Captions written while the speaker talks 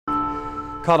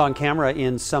Caught on camera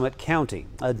in Summit County,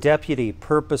 a deputy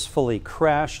purposefully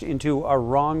crashed into a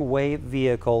wrong-way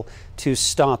vehicle to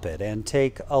stop it. And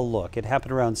take a look. It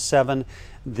happened around 7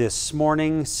 this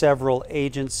morning. Several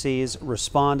agencies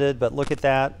responded, but look at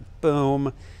that,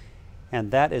 boom.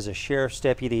 And that is a sheriff's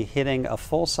deputy hitting a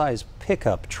full-size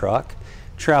pickup truck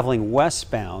traveling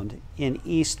westbound in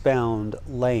eastbound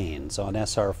lanes on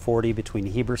SR 40 between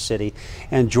Heber City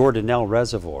and Jordanelle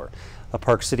Reservoir. A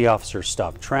Park City officer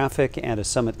stopped traffic and a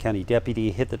Summit County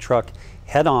deputy hit the truck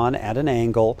head-on at an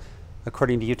angle.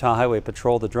 According to Utah Highway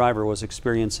Patrol, the driver was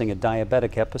experiencing a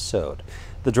diabetic episode.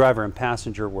 The driver and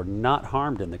passenger were not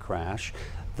harmed in the crash.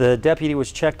 The deputy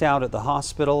was checked out at the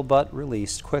hospital but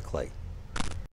released quickly.